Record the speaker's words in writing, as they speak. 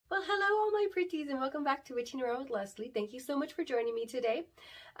Well, hello all my pretties and welcome back to Witching Around with Leslie. Thank you so much for joining me today.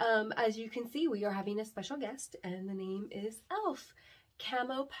 As you can see, we are having a special guest and the name is Elf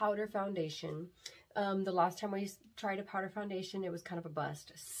Camo Powder Foundation. The last time we tried a powder foundation, it was kind of a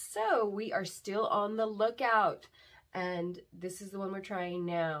bust. So we are still on the lookout and this is the one we're trying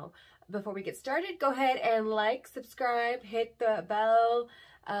now. Before we get started, go ahead and like, subscribe, hit the bell,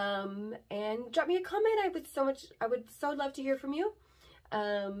 and drop me a comment. I would so love to hear from you.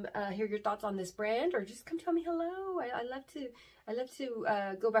 Hear your thoughts on this brand, or just come tell me hello. I love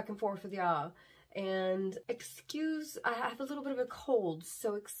to go back and forth with y'all. And excuse, I have a little bit of a cold,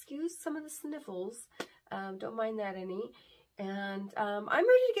 so excuse some of the sniffles. Don't mind that any. And I'm ready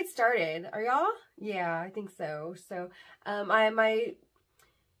to get started. Are y'all? Yeah, I think so. So my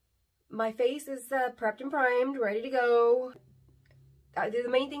face is prepped and primed, ready to go. The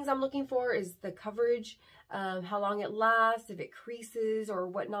main things I'm looking for is the coverage, how long it lasts, if it creases or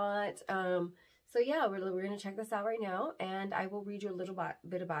whatnot. So yeah, we're going to check this out right now, and I will read you a little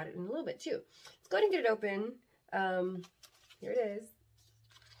bit about it in a little bit too. Let's go ahead and get it open. Here it is.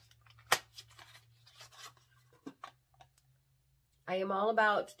 I am all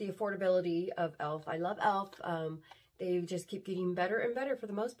about the affordability of Elf. I love Elf. They just keep getting better and better for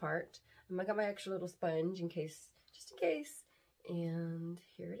the most part. I got my extra little sponge just in case. And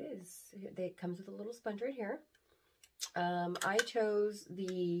here it is. It comes with a little sponge right here. I chose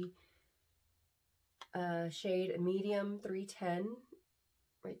the shade medium 310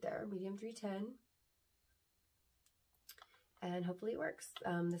 right there, medium 310, and hopefully it works.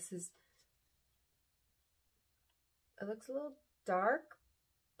 It looks a little dark,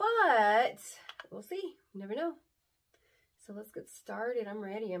 but we'll see. You never know. So let's get started. I'm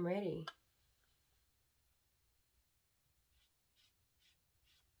ready.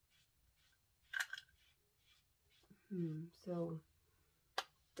 So it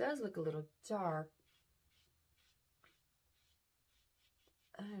does look a little dark.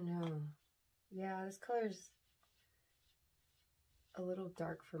 I don't know. Yeah, this color's a little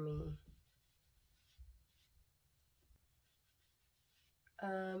dark for me.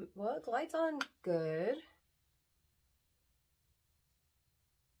 Well, it glides on good.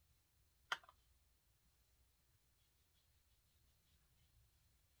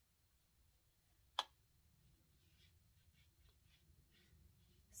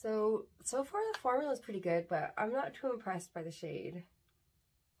 So far the formula is pretty good, but I'm not too impressed by the shade.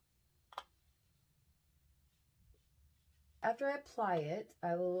 After I apply it,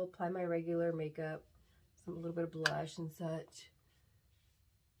 I will apply my regular makeup, a little bit of blush and such,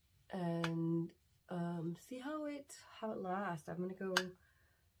 and see how it lasts. I'm gonna go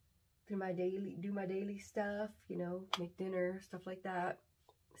do my daily stuff, you know, make dinner, stuff like that.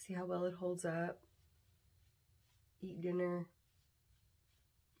 See how well it holds up. Eat dinner.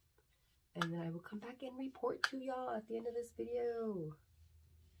 And then I will come back and report to y'all at the end of this video.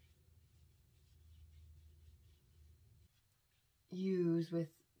 Use with,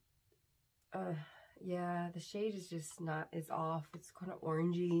 yeah, the shade is just is off. It's kind of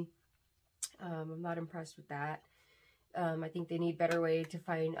orangey. I'm not impressed with that. I think they need a better way to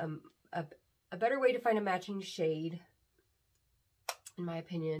find a matching shade, in my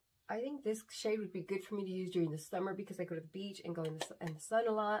opinion. I think this shade would be good for me to use during the summer because I go to the beach and go in the sun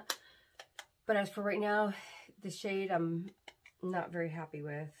a lot. But as for right now, the shade I'm not very happy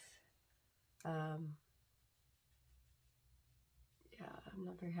with. Yeah, I'm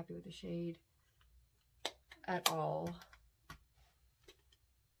not very happy with the shade at all.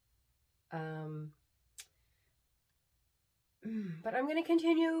 But I'm going to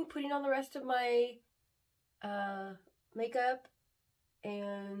continue putting on the rest of my makeup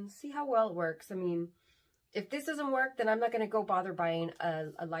and see how well it works. I mean, if this doesn't work, then I'm not going to go bother buying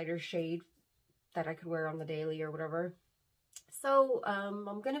a lighter shade that I could wear on the daily or whatever. So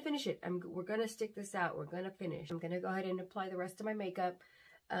I'm going to finish it. We're going to stick this out. We're going to finish. I'm going to go ahead and apply the rest of my makeup.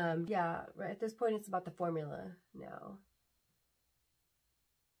 Yeah, right at this point, it's about the formula now.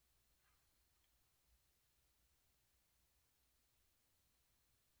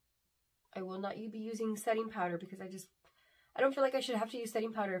 I will not be using setting powder because I don't feel like I should have to use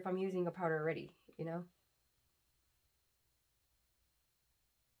setting powder if I'm using a powder already, you know?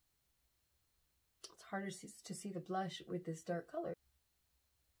 It's harder to see the blush with this dark color.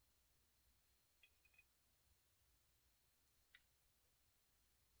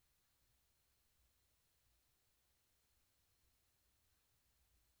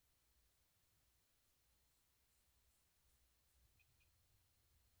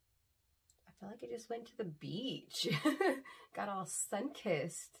 I feel like I just went to the beach. Got all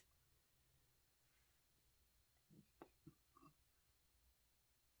sun-kissed.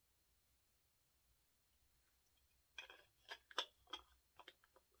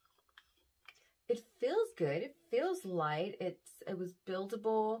 good. It feels light. It was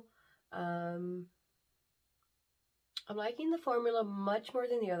buildable. I'm liking the formula much more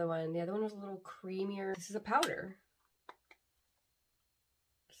than the other one. The other one was a little creamier. This is a powder.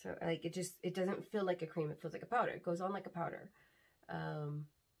 So like it doesn't feel like a cream. It feels like a powder. It goes on like a powder.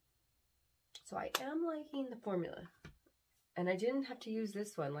 So I am liking the formula. And I didn't have to use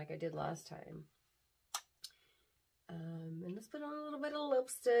this one like I did last time. And let's put on a little bit of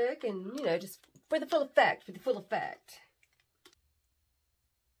lipstick and, you know, just for the full effect,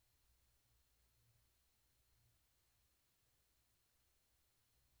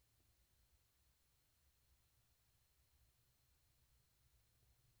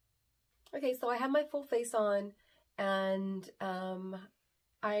 Okay, so I have my full face on, and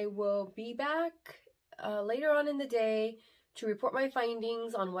I will be back later on in the day to report my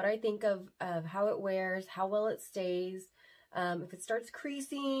findings on what I think of how it wears, how well it stays, if it starts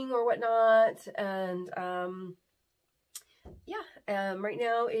creasing or whatnot. And yeah, right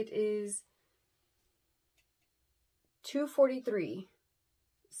now it is 2:43.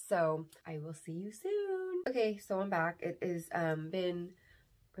 So I will see you soon. Okay, so I'm back. It is been,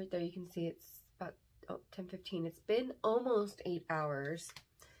 right there you can see it's about 10:15. It's been almost 8 hours.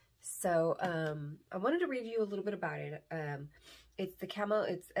 So I wanted to review a little bit about it. It's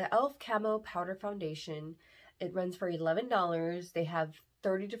Elf Camo Powder Foundation. It runs for $11. They have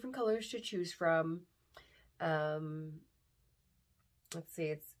 30 different colors to choose from. Let's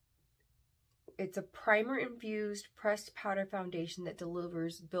see, it's a primer infused pressed powder foundation that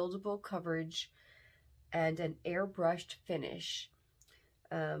delivers buildable coverage and an airbrushed finish.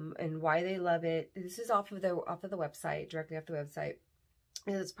 And why they love it. This is off of the website, directly off the website.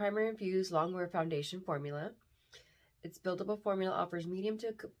 It's primer infused long wear foundation formula. Its buildable formula offers medium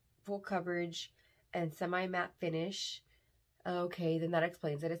to full coverage and semi-matte finish. Okay, then that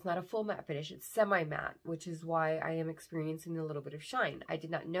explains it. It's not a full matte finish, it's semi-matte, which is why I am experiencing a little bit of shine. I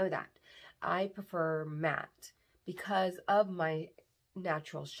did not know that. I prefer matte because of my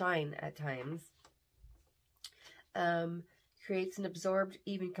natural shine at times. Creates an absorbed,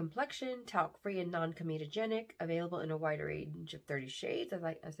 even complexion, talc-free and non-comedogenic, available in a wider range of 30 shades, as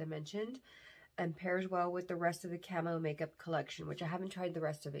I mentioned, and pairs well with the rest of the camo makeup collection, which I haven't tried the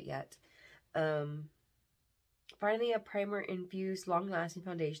rest of it yet. Finally, a primer-infused, long-lasting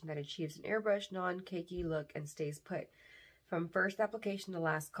foundation that achieves an airbrush, non-cakey look and stays put from first application to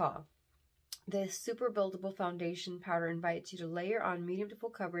last call. This super buildable foundation powder invites you to layer on medium to full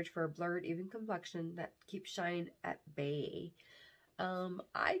coverage for a blurred, even complexion that keeps shine at bay.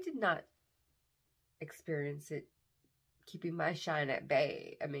 I did not experience it keeping my shine at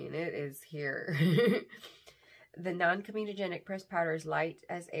bay. I mean, it is here. The non-comedogenic pressed powder is light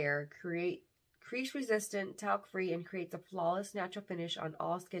as air, crease resistant, talc free, and creates a flawless natural finish on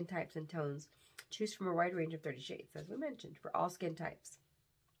all skin types and tones. Choose from a wide range of 30 shades, as we mentioned, for all skin types.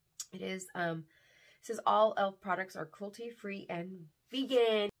 It is, says all Elf products are cruelty-free and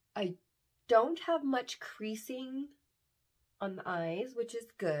vegan. I don't have much creasing on the eyes, which is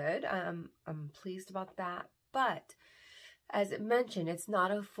good. I'm pleased about that. But as it mentioned, it's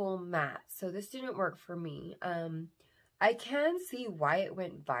not a full matte, so this didn't work for me. I can see why it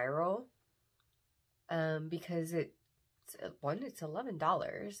went viral, because it's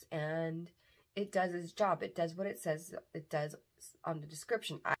 $11 and it does its job. It does what it says it does on the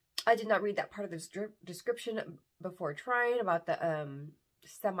description. I did not read that part of the description before trying about the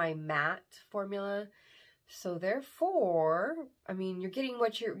semi-matte formula. So therefore, I mean, you're getting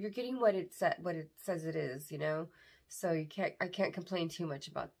what it says it is, you know. So I can't complain too much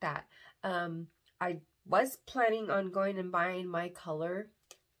about that. I was planning on going and buying my color,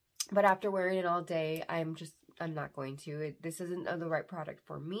 but after wearing it all day, I'm not going to. This isn't the right product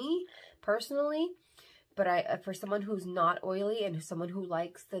for me personally. But for someone who's not oily and someone who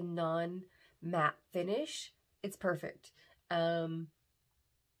likes the non-matte finish, it's perfect. I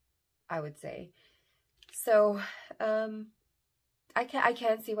would say. So, I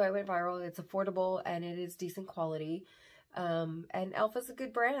can see why it went viral. It's affordable and it is decent quality. And Elf is a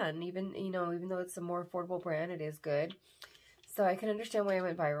good brand. Even though it's a more affordable brand, it is good. So I can understand why it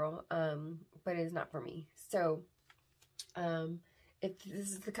went viral. But it is not for me. So, if this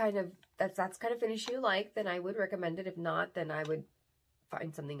is the kind of, that's kind of finish you like, then I would recommend it. If not, then I would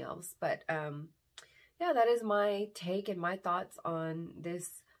find something else. But, yeah, that is my take and my thoughts on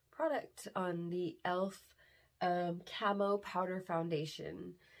this product, on the Elf Camo Powder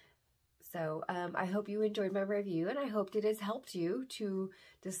Foundation. So, I hope you enjoyed my review, and I hope it has helped you to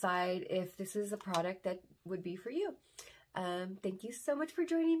decide if this is a product that would be for you. Thank you so much for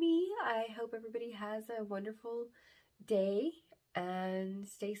joining me. I hope everybody has a wonderful day. And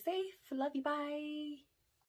stay safe. Love you. Bye.